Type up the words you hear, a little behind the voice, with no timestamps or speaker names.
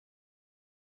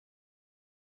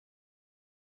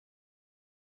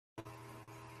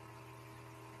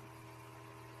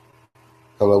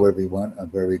Hello, everyone. I'm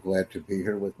very glad to be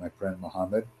here with my friend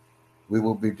Mohammed. We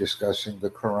will be discussing the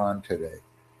Quran today.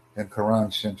 And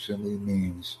Quran simply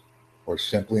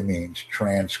means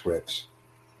transcripts.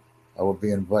 I will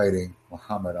be inviting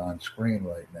Mohammed on screen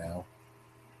right now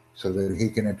so that he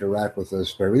can interact with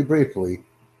us very briefly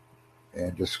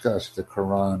and discuss the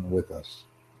Quran with us.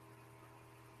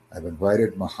 I've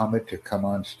invited Mohammed to come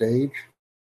on stage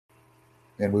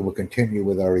and we will continue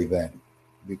with our event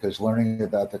because learning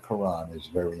about the Quran is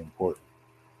very important.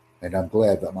 And I'm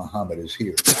glad that Mohammed is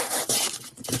here.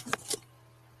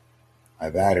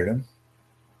 I've added him,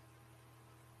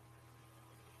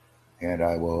 and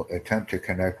I will attempt to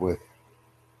connect with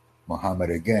Mohammed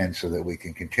again so that we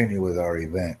can continue with our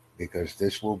event because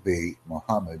this will be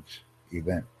Mohammed's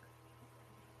event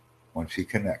once he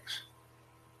connects.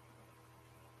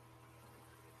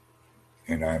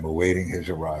 And I'm awaiting his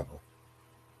arrival.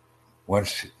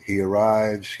 Once he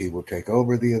arrives, he will take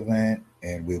over the event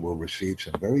and we will receive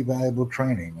some very valuable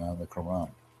training on the Quran.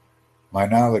 My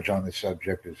knowledge on the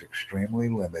subject is extremely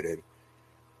limited,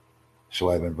 so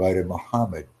I've invited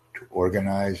Mohammed to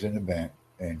organize an event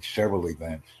and several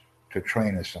events to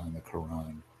train us on the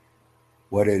Quran,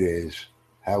 what it is,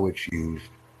 how it's used,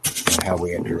 and how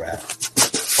we interact.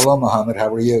 Hello, Mohammed.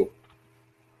 How are you?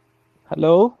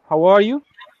 Hello. How are you?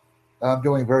 I'm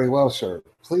doing very well, sir.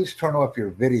 Please turn off your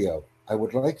video. I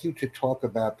would like you to talk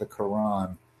about the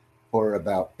Quran for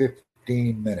about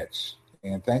 15 minutes.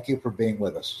 And thank you for being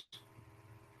with us.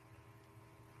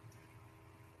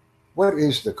 What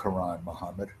is the Quran,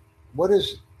 Mohammed? What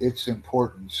is its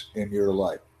importance in your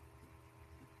life?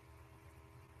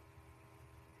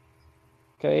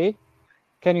 Okay.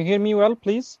 Can you hear me well,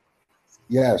 please?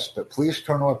 Yes, but please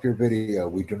turn off your video.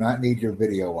 We do not need your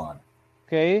video on.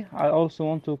 Okay. I also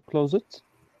want to close it.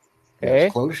 Okay.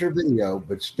 Yes, close your video,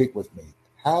 but speak with me.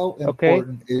 How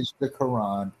important is the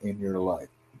Quran in your life?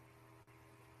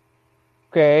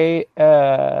 Okay.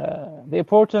 The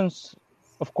importance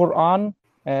of Quran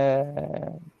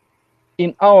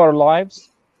in our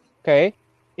lives, okay,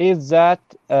 is that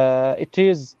it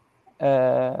is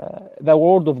the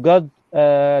word of God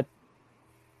to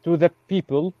the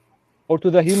people or to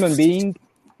the human being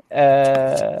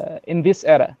in this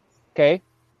era, okay?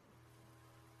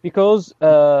 Because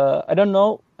I don't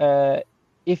know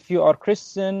if you are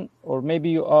Christian or maybe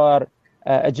you are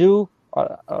a Jew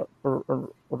or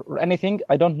anything.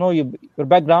 I don't know your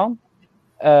background,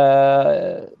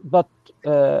 but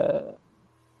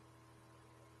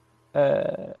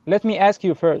let me ask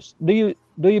you first: Do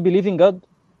you believe in God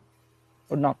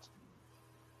or not?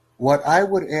 What I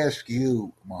would ask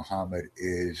you, Mohammed,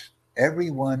 is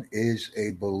everyone is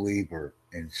a believer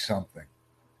in something.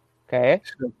 Okay.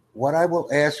 So what I will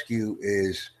ask you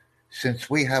is, since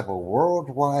we have a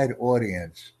worldwide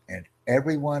audience and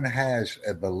everyone has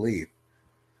a belief,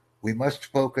 we must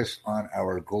focus on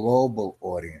our global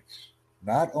audience,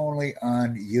 not only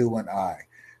on you and I,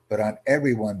 but on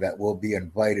everyone that will be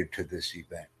invited to this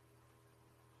event.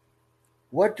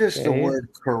 What does the word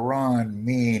Quran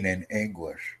mean in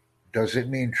English? Does it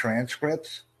mean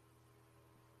transcripts?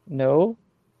 No.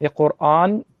 The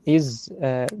Quran is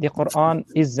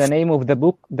the name of the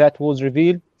book that was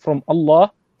revealed from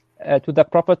Allah to the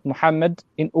Prophet Muhammad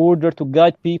in order to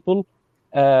guide people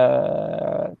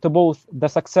to both the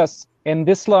success in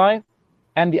this life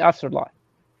and the afterlife.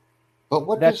 But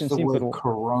what does the word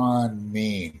Quran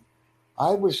mean?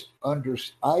 I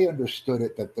understood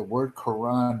it that the word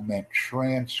Quran meant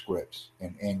transcripts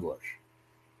in English.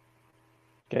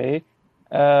 Okay.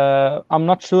 I'm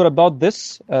not sure about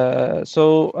this.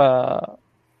 So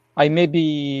I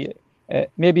maybe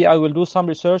I will do some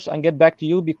research and get back to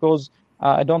you because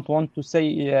I don't want to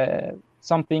say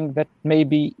something that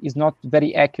maybe is not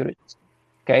very accurate.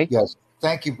 Okay. Yes.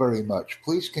 Thank you very much.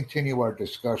 Please continue our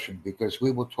discussion because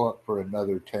we will talk for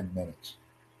another 10 minutes.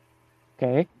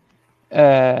 Okay.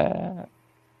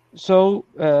 So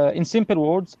in simple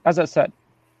words, as I said,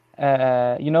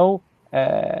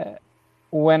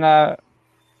 when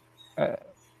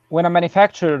a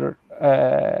manufacturer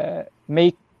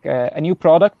make a new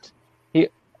product,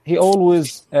 he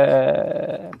always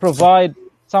provide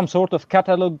some sort of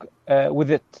catalog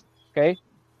with it. Okay,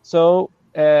 so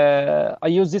I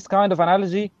use this kind of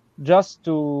analogy just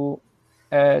to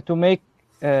make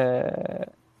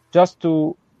just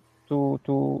to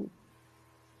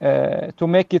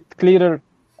make it clearer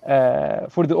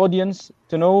for the audience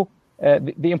to know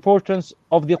the importance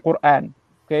of the Quran.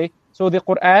 Okay, so the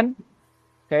Quran,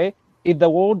 okay, is the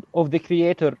word of the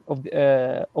creator of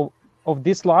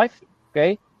this life.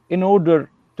 Okay, in order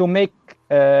to make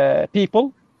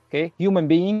people, okay, human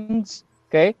beings,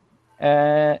 okay,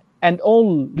 and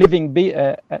all living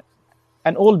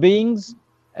and all beings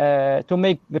to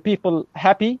make the people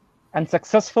happy and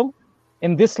successful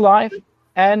in this life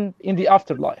and in the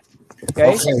afterlife.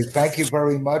 Okay? Okay, thank you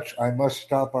very much. I must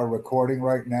stop our recording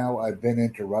right now. I've been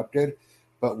interrupted,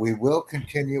 but we will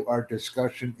continue our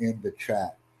discussion in the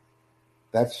chat.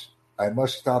 I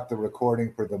must stop the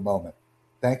recording for the moment.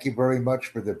 Thank you very much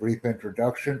for the brief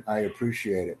introduction. I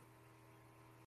appreciate it.